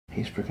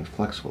He's freaking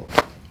flexible.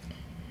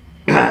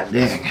 God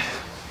dang.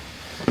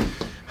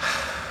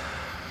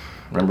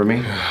 Remember me?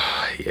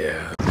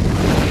 Yeah.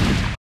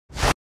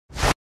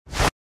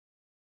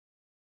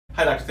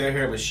 Hi, Dr. Thayer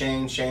here with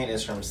Shane. Shane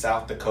is from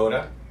South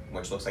Dakota,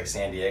 which looks like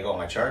San Diego on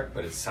my chart,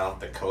 but it's South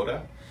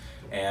Dakota.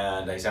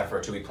 And he's out for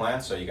a 2-week plan,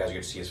 so you guys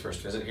get to see his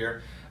first visit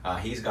here.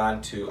 He's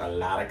gone to a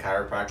lot of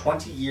chiropractic.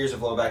 20 years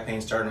of low back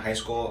pain, started in high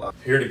school.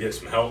 Here to get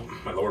some help.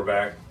 My lower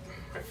back,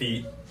 my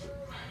feet,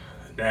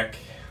 neck,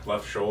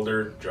 left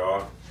shoulder,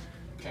 jaw,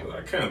 kind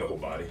of the whole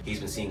body. He's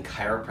been seeing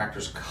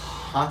chiropractors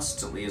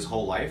constantly his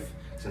whole life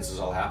since this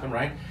all happened,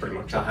 right? Pretty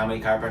much. How many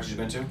chiropractors you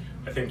been to?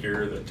 I think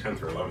you're the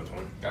 10th or 11th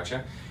one.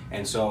 Gotcha.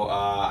 And so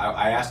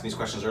I asked these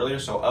questions earlier.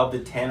 So of the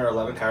 10 or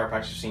 11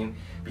 chiropractors you've seen,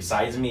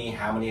 besides me,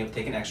 how many have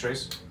taken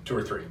x-rays? 2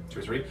 or 3. 2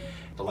 or 3.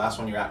 The last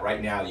one you're at right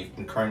now, you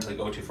can currently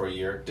go to for a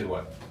year, did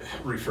what?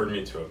 Referred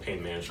me to a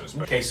pain management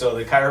specialist. Okay, so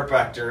the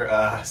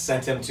chiropractor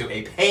sent him to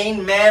a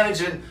pain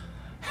management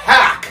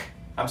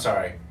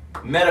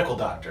medical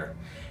doctor.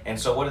 And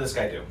so what did this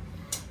guy do?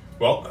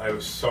 Well, I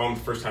saw him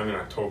the first time in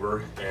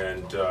October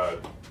and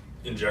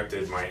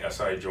injected my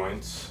SI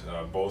joints,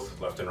 both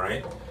left and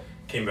right.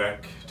 Came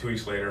back 2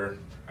 weeks later,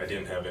 I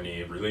didn't have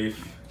any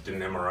relief, did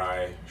an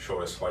MRI,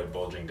 showed a slight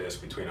bulging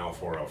disc between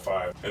L4 and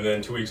L5. And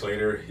then 2 weeks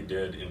later, he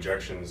did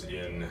injections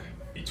in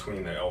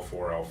between the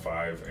L4,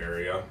 L5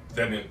 area.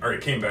 Then he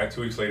came back 2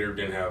 weeks later,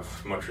 didn't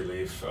have much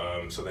relief,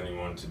 so then he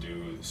wanted to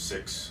do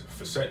 6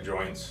 facet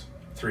joints,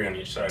 3 on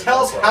each side. Tell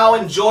us how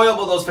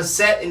enjoyable those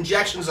facet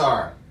injections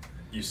are.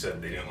 You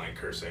said they didn't like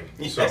cursing.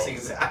 Yes, so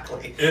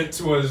exactly. It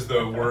was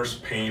the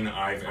worst pain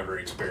I've ever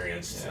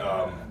experienced.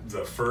 Yeah.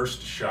 The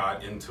first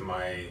shot into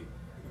my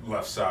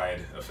left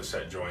side, a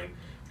facet joint,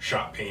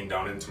 shot pain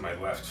down into my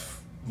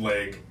left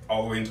leg,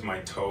 all the way into my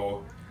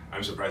toe.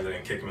 I'm surprised I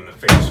didn't kick him in the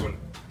face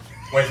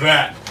like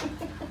that.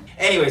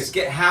 Anyways,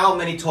 get how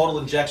many total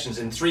injections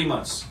in 3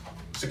 months?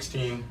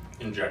 16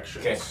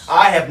 injections. Okay,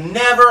 I have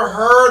never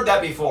heard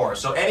that before.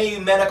 So any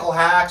medical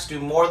hacks do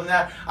more than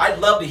that? I'd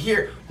love to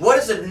hear. What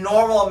is the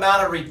normal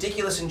amount of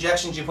ridiculous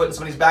injections you put in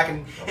somebody's back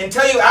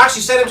until you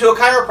actually send them to a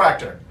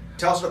chiropractor?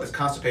 Tell us about this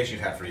constipation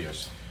you've had for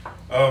years.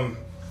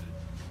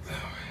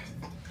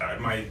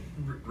 My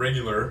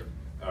regular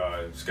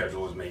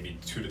schedule is maybe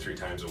 2 to 3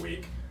 times a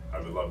week. I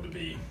would love to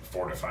be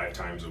 4 to 5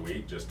 times a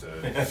week just to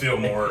feel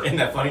more. Isn't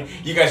that funny?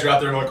 You guys are out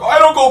there and like, oh, I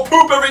don't go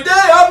poop every day,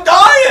 I'm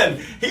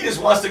dying. He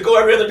just wants to go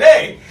every other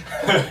day.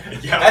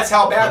 Yeah. That's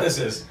how bad this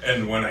is.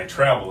 And when I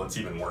travel, it's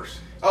even worse.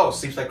 Oh,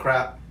 sleeps like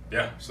crap.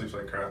 Yeah, sleeps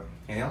like crap.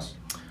 Anything else?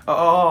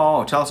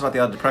 Oh, tell us about the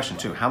other depression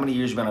too. How many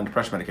years you been on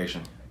depression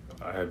medication?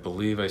 I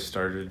believe I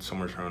started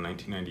somewhere around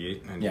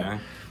 1998, 99. Yeah.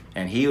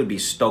 And he would be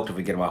stoked if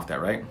we get him off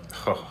that, right?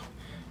 Oh,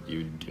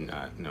 you do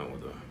not know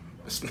the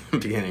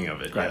beginning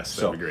of it. Right. Yes,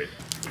 that'd be great.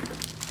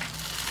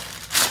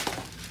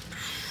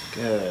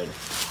 Good.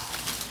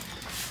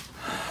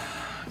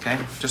 Okay,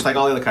 just like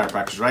all the other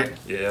chiropractors, right?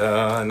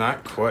 Yeah,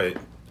 not quite.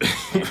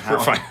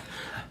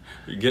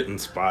 You're getting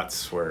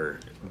spots where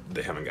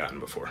they haven't gotten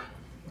before.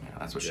 Yeah,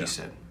 that's what she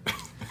said.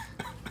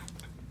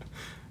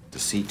 The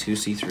C2,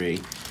 C3,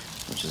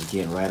 which is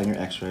again right on your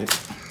x-ray.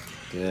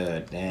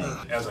 Good, dang.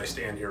 As I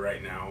stand here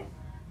right now,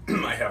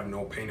 I have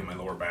no pain in my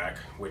lower back,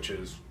 which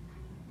is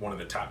one of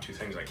the top 2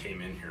 things I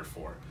came in here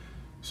for.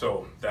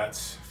 So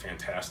that's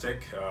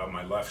fantastic.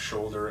 My left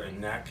shoulder and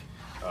neck,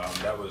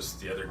 that was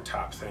the other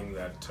top thing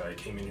that I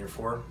came in here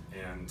for.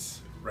 And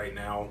right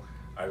now,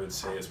 I would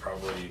say it's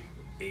probably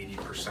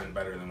 80%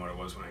 better than what it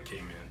was when I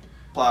came in.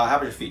 How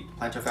about your feet?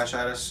 Plantar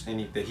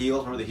fasciitis? The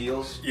heels? Remember the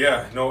heels?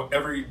 Yeah, no,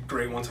 every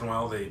great once in a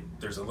while,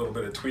 there's a little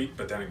bit of tweak,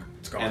 but then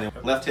it's gone. And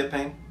the left hip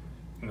pain?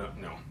 No,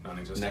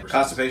 non-existent.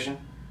 Constipation?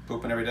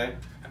 Pooping every day?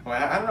 Well,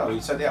 I don't know.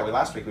 You said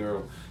last week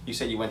you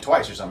said you went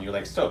twice or something. You were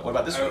like, stoked. What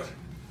about this week?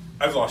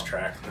 I've lost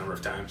track a number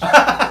of times.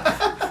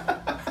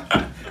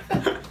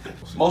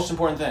 Most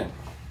important thing,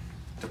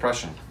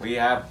 depression. I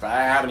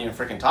haven't even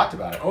freaking talked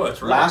about it. Oh,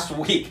 that's right. Last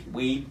week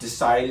we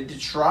decided to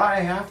try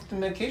half the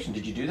medication.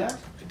 Did you do that?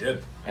 I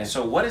did. And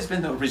so what has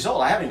been the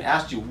result? I haven't even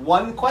asked you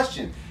one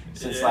question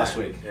since last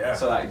week. Yeah.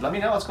 So let me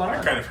know what's going on.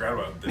 I kind of forgot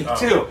about it. Me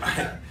too.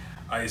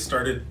 I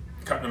started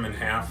cutting them in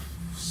half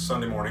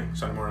Sunday morning.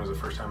 Sunday morning was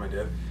the first time I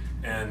did.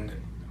 And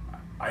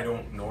I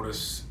don't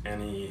notice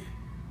any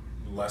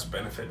less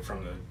benefit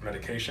from the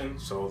medication,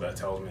 so that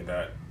tells me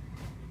that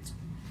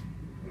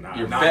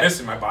you're not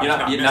missing my body.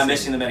 You're not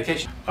missing the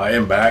medication. I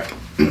am back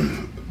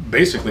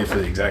basically for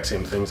the exact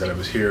same things that I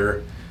was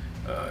here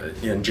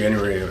in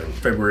January and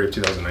February of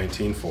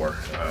 2019 for.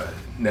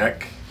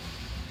 Neck,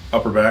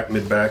 upper back,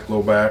 mid back,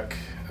 low back,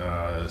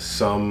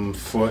 some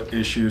foot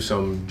issue,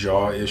 some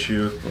jaw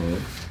issue.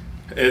 Mm-hmm.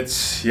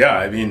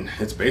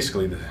 It's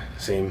basically the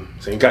same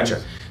Gotcha.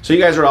 thing. So you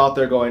guys are out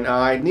there going,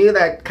 I knew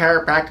that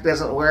chiropractic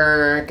doesn't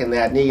work, and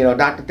that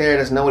Dr. Thayer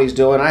doesn't know what he's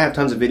doing. I have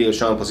tons of videos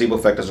showing placebo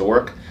effect doesn't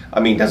work.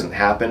 Doesn't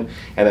happen,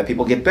 and that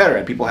people get better,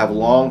 and people have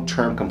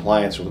long-term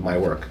compliance with my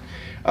work.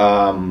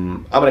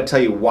 I'm going to tell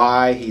you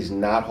why he's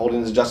not holding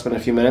his adjustment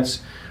in a few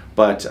minutes.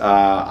 But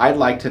I'd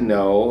like to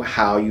know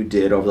how you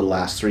did over the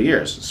last 3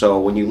 years. So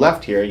when you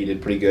left here, you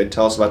did pretty good.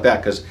 Tell us about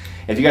that, because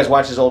if you guys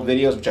watch his old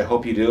videos, which I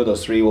hope you do,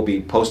 those 3 will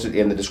be posted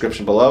in the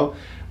description below.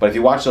 But if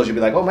you watch those, you'll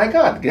be like, oh my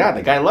God,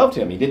 the guy loved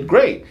him. He did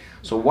great.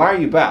 So why are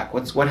you back?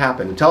 What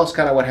happened? Tell us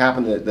kind of what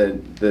happened,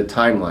 the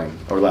timeline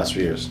over the last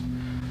 3 years.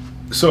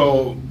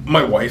 So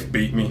my wife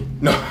beat me.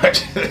 No.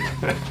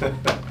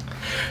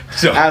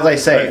 So, as I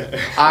say,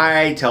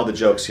 I tell the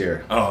jokes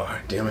here. Oh,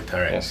 damn it.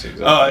 All right. Yes,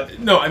 exactly.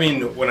 No, I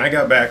mean, when I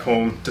got back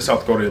home to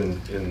South Dakota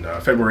in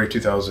February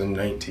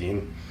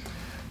 2019,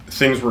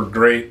 things were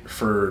great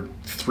for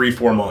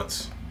 3-4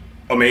 months.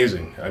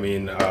 Amazing. I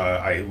mean,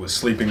 I was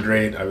sleeping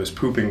great. I was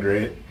pooping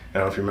great. I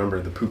don't know if you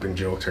remember the pooping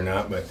jokes or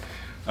not, but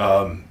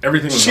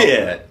everything was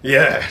shit.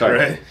 Yeah, sorry.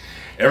 Right.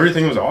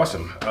 Everything was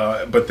awesome.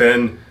 But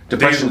then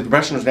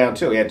depression was down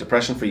too. He had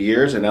depression for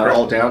years, and now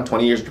all down.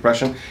 20 years of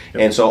depression,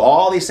 and so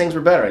all these things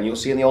were better. And you'll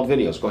see in the old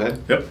videos. Go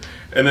ahead. Yep.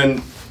 And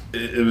then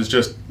it was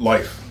just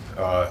life.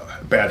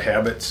 Bad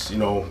habits,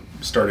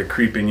 started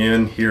creeping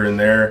in here and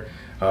there.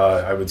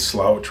 I would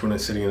slouch when I'm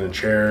sitting in a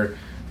chair.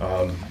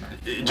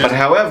 But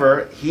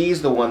however,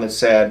 he's the one that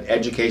said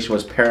education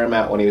was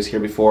paramount when he was here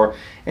before,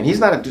 and he's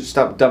not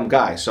a dumb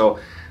guy. So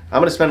I'm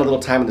going to spend a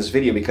little time in this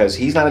video because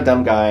he's not a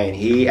dumb guy, and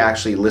he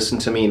actually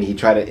listened to me, and he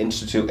tried to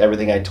institute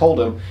everything I told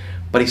him,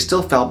 but he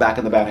still fell back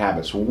in the bad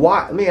habits.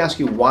 Why? Let me ask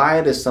you,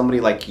 why does somebody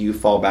like you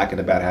fall back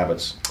into bad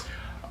habits?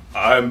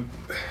 I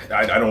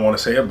don't want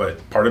to say it,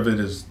 but part of it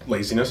is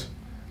laziness.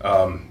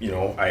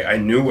 I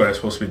knew what I was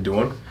supposed to be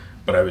doing,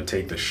 but I would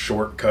take the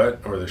shortcut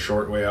or the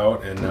short way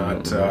out and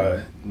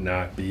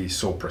not be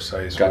so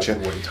precise. Gotcha.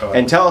 With what he taught.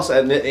 And tell us,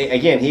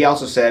 again, he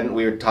also said,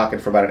 we were talking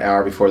for about an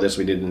hour before this,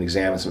 we did an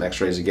exam and some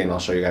x-rays. Again, I'll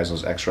show you guys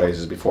those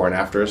x-rays before and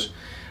afters.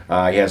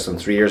 He has some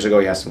 3 years ago,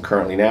 he has some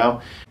currently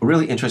now.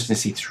 Really interesting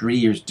to see 3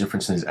 years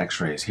difference in his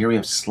x-rays. Here we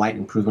have slight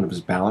improvement of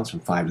his balance from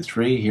 5 to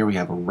 3. Here we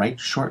have a right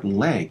short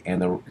leg,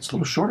 and it's a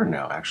little shorter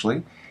now,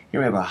 actually. Here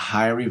we have a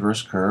high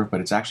reverse curve,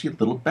 but it's actually a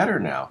little better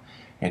now.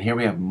 And here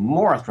we have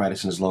more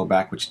arthritis in his low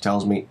back, which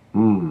tells me,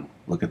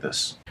 look at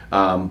this.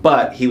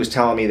 But he was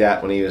telling me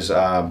that when he was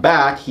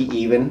back, he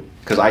even,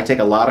 because I take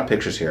a lot of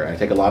pictures here, I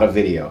take a lot of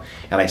video,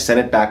 and I send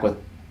it back with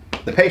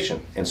the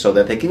patient, and so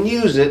that they can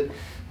use it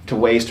to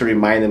ways to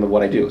remind them of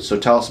what I do. So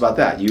tell us about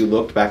that. You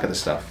looked back at the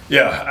stuff.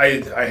 Yeah,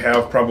 I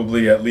have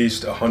probably at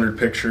least 100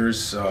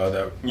 pictures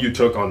that you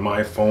took on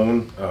my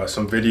phone,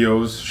 some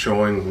videos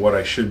showing what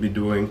I should be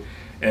doing,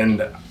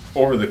 and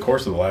over the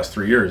course of the last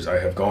 3 years, I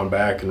have gone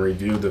back and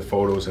reviewed the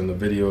photos and the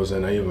videos,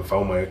 and I even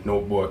found my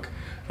notebook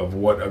of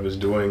what I was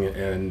doing,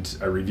 and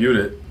I reviewed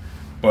it.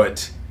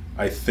 But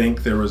I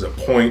think there was a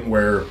point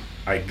where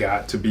I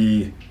got to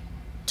be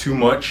too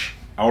much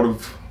out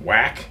of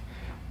whack,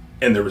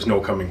 and there was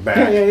no coming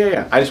back.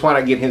 Yeah. I just want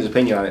to get his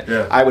opinion on it.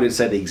 Yeah. I would have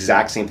said the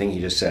exact same thing he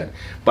just said.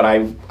 But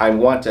I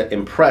want to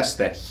impress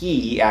that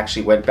he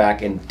actually went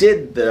back and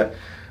did the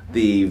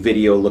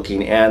video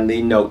looking and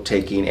the note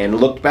taking and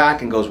looked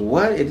back and goes,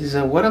 what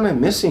am I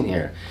missing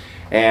here?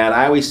 And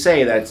I always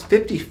say that it's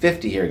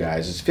 50-50 here,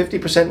 guys. It's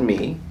 50%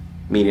 me,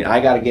 meaning I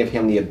got to give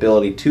him the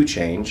ability to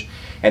change,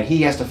 and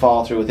he has to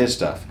follow through with his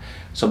stuff.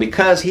 So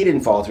because he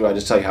didn't follow through, I'll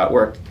just tell you how it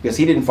worked. Because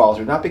he didn't follow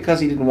through, not because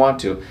he didn't want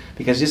to,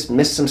 because he just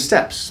missed some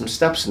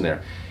steps in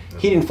there.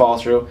 He didn't follow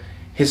through.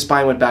 His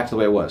spine went back to the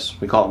way it was.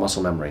 We call it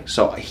muscle memory.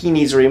 So he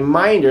needs a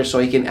reminder so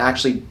he can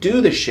actually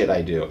do the shit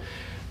I do.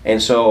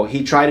 And so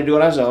he tried to do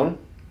it on his own.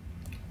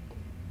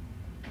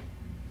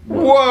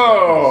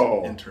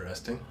 Whoa!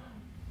 Interesting.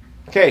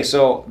 Okay,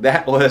 so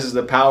that was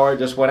the power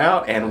just went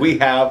out, and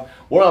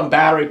we're on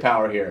battery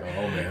power here.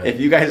 Oh man! If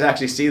you guys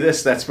actually see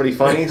this, that's pretty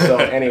funny. So,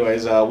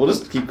 anyways, we'll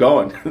just keep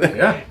going.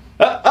 Yeah.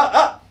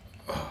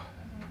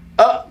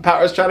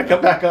 Power's trying to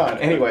come back on.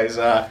 Anyways,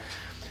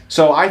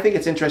 so I think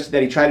it's interesting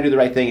that he tried to do the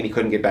right thing and he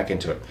couldn't get back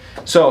into it.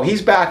 So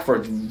he's back for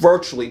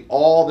virtually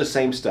all the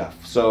same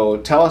stuff. So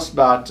tell us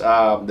about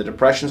the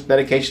depression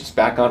medications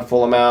back on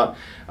full amount.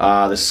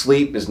 The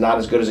sleep is not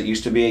as good as it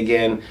used to be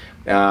again.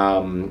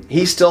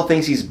 He still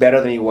thinks he's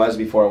better than he was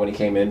before when he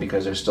came in,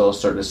 because there's still a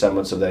certain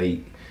semblance of that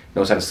he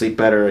knows how to sleep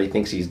better. He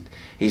thinks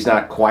he's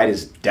not quite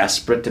as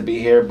desperate to be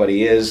here, but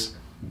he does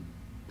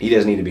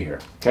need to be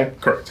here. Okay?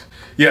 Correct.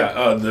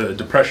 Yeah, the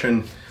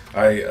depression,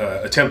 I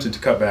attempted to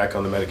cut back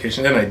on the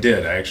medication, and I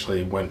did. I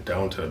actually went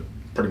down to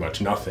pretty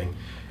much nothing.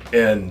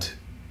 And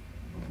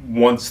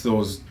once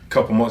those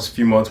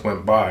few months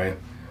went by,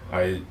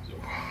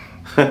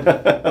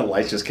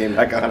 lights just came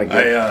back on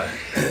again.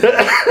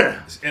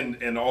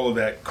 And all of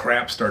that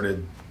crap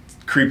started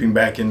creeping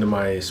back into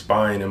my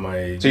spine and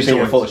my So you're saying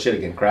you're full of shit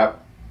again, crap?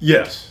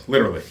 Yes,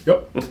 literally.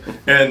 Yep.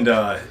 And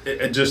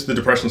the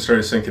depression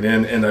started sinking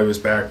in, and I was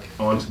back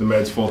onto the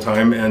meds full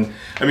time. And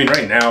I mean,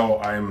 right now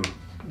I'm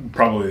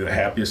probably the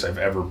happiest I've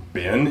ever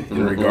been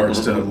in regards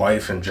to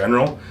life in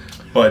general.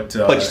 But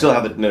you still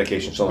have the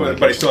medication.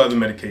 But I still have the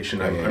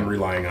medication. I'm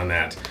relying on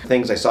that.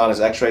 Things I saw in his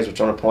x-rays, which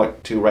I'm going to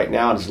point to right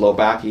now, in his low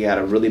back, he had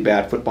a really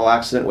bad football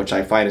accident, which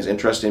I find is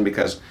interesting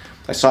because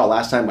I saw it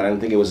last time, but I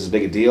didn't think it was as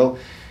big a deal.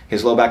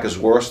 His low back is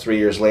worse 3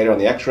 years later on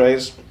the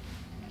x-rays.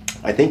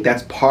 I think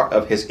that's part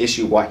of his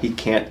issue why he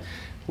can't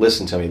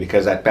listen to me,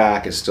 because that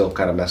back is still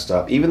kind of messed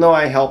up. Even though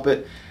I help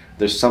it,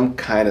 there's some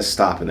kind of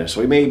stop in there.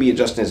 So we may be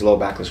adjusting his low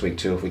back this week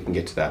too, if we can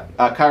get to that.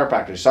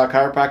 Chiropractor. You saw a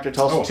chiropractor.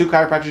 Tell us 2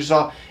 chiropractors you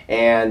saw,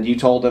 and you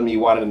told him you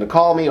wanted him to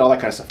call me and all that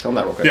kind of stuff. Tell him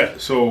that real quick. Yeah,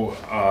 so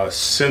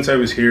since I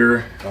was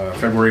here,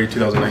 February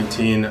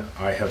 2019,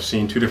 I have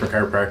seen 2 different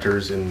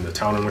chiropractors in the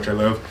town in which I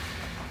live.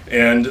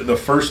 And the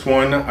first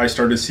one I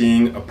started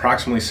seeing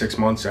approximately 6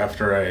 months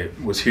after I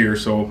was here,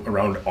 so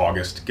around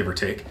August, give or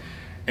take.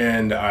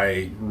 And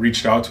I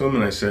reached out to him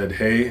and I said,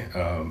 hey,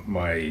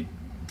 my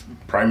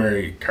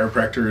primary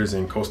chiropractor is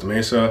in Costa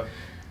Mesa.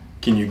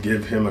 Can you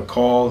give him a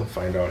call,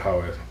 find out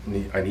how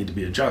I need to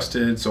be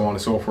adjusted, so on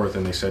and so forth.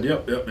 And they said,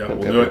 yep,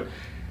 we'll do it.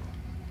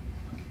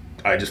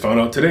 I just found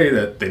out today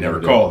that they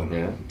never called him.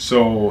 Yeah.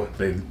 So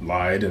they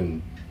lied,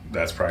 and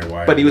that's probably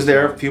why. But he was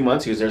there a few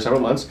months. He was there several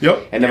months.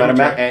 Yep. And they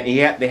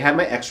had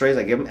my X-rays.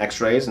 I give him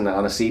X-rays and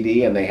on a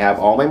CD, and they have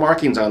all my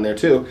markings on there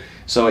too.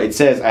 So it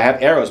says I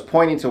have arrows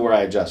pointing to where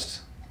I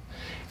adjust.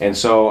 And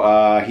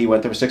so he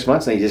went there for 6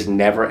 months, and he just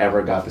never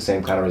ever got the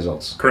same kind of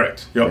results.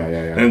 Correct. Yep.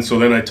 Yeah. And so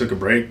then I took a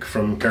break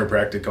from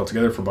chiropractic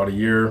altogether for about a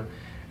year,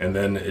 and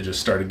then it just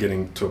started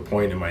getting to a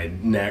point in my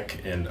neck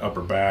and upper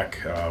back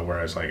where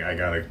I was like, I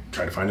gotta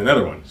try to find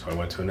another one. So I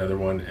went to another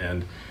one,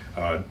 and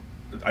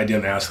I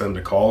didn't ask them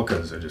to call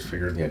because I just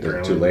figured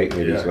too late,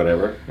 maybe it's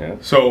whatever. Yeah.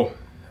 So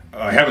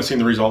I haven't seen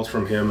the results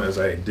from him as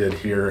I did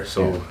here,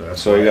 so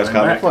that's so you guys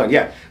kind of fun.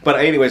 Yeah. But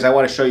anyways, I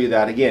want to show you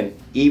that again.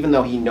 Even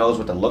though he knows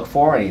what to look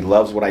for and he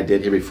loves what I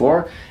did here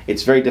before,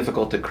 it's very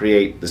difficult to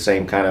create the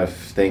same kind of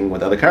thing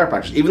with other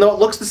chiropractors. Even though it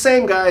looks the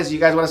same, guys, you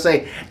guys want to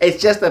say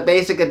it's just a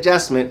basic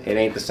adjustment. It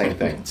ain't the same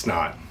thing. It's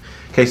not.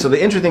 Okay, so the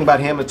interesting thing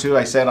about him too,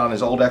 I said on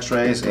his old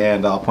X-rays,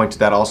 and I'll point to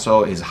that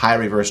also, is high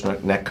reverse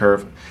neck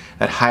curve.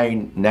 That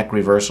high neck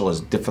reversal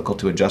is difficult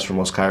to adjust for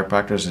most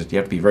chiropractors. You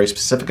have to be very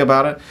specific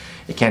about it.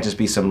 It can't just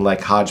be some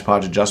like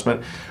hodgepodge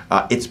adjustment.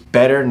 It's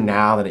better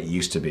now than it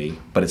used to be,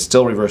 but it's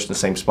still reversed in the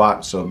same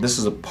spot. So this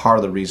is a part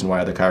of the reason why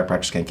other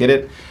chiropractors can't get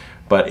it.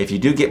 But if you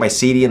do get my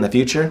CD in the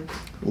future,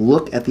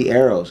 look at the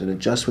arrows and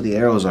adjust where the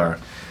arrows are.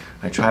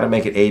 I try to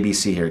make it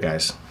ABC here,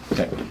 guys.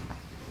 Okay.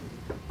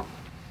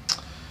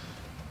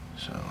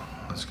 So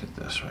let's get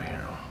this right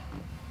here.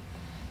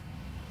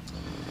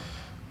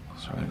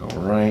 So I'm going to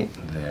go right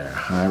there,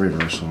 high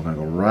reversal. I'm going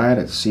to go right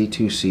at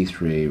C2,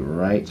 C3,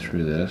 right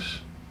through this.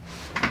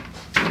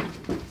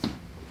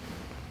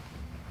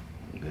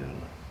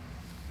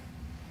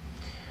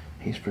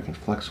 He's freaking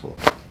flexible.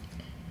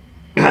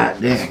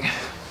 God dang.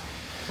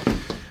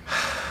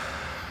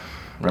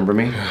 Remember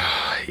me?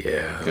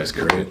 Yeah, that's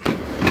great.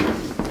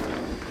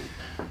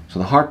 So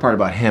the hard part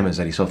about him is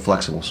that he's so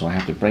flexible, so I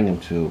have to bring him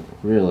to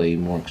really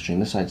more extreme.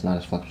 This side's not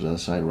as flexible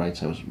as the other side. Right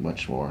side was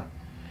much more.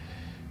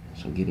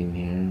 So get him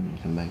here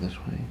and come back this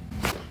way.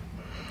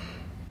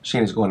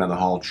 Shane is going down the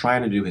hall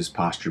trying to do his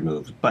posture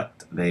moves,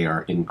 but they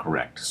are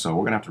incorrect. So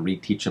we're going to have to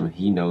reteach him, and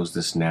he knows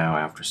this now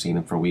after seeing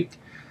him for a week.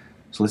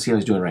 So let's see how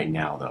he's doing right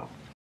now, though.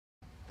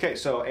 Okay,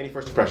 so any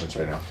first impressions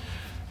right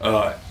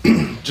now?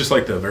 Just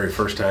like the very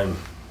first time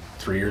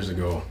 3 years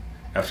ago,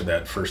 after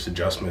that first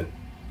adjustment,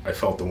 I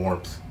felt the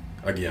warmth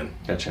again.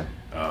 Gotcha.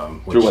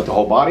 Through what, the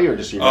whole body or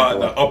just your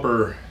the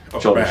upper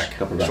shoulders,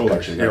 back, upper back.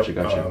 shoulders.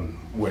 Gotcha.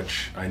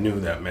 Which I knew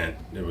that meant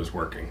it was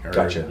working. Or,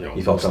 Gotcha.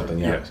 You felt something,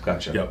 yeah. Yes.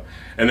 Gotcha. Yep.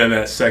 And then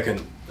that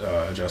second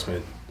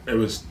adjustment, it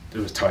was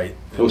tight.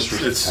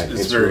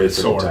 It's very really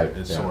sore. tight.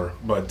 It's sore.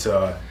 But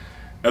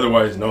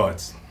otherwise, no,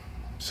 it's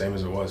same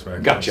as it was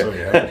back Gotcha. then. So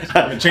yeah, I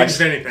haven't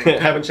changed anything.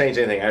 Haven't changed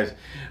anything.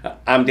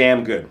 I'm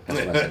damn good. That's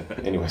what I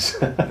said. Anyways,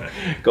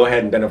 go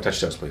ahead and bend over, touch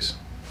toes, please.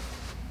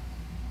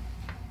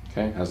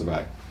 Okay, how's the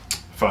back?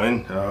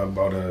 Fine.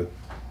 About a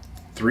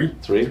 3.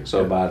 3,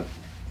 so about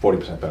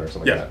 40% better,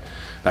 something like that.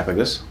 Back like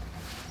this.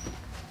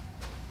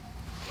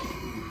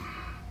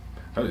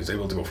 I was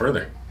able to go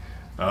further.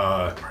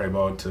 Probably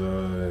about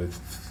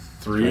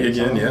 3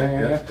 again.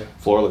 Yeah.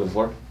 Floor, look at the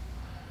floor.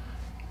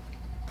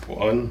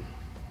 1.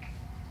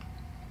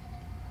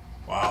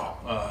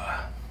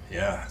 Wow.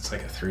 Yeah, it's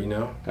like a 3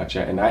 now.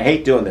 Gotcha. And I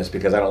hate doing this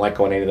because I don't like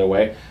going any other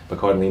way, but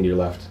go ahead and lean to your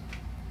left.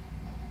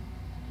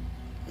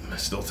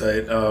 Still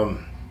tight.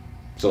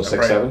 Still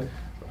 6, 7?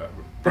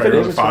 Probably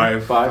around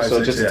 5. 5, so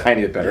 6, just a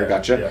tiny bit better.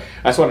 Gotcha. Yeah.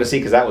 I just wanted to see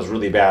because that was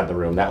really bad in the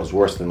room. That was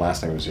worse than last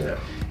time I was here.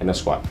 Yeah. And no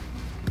squat.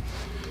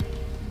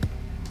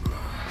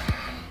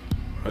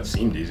 That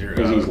seemed easier.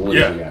 He's a little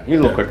easier, yeah. He's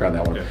a little quicker on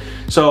that one. Yeah.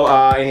 So,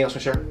 anything else to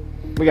share?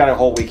 We got a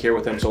whole week here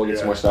with him, so we'll get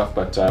some more stuff.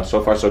 But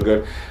so far, so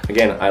good.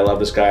 Again, I love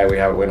this guy. We're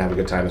going to have a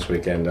good time this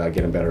weekend.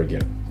 Get him better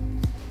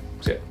again.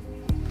 See ya.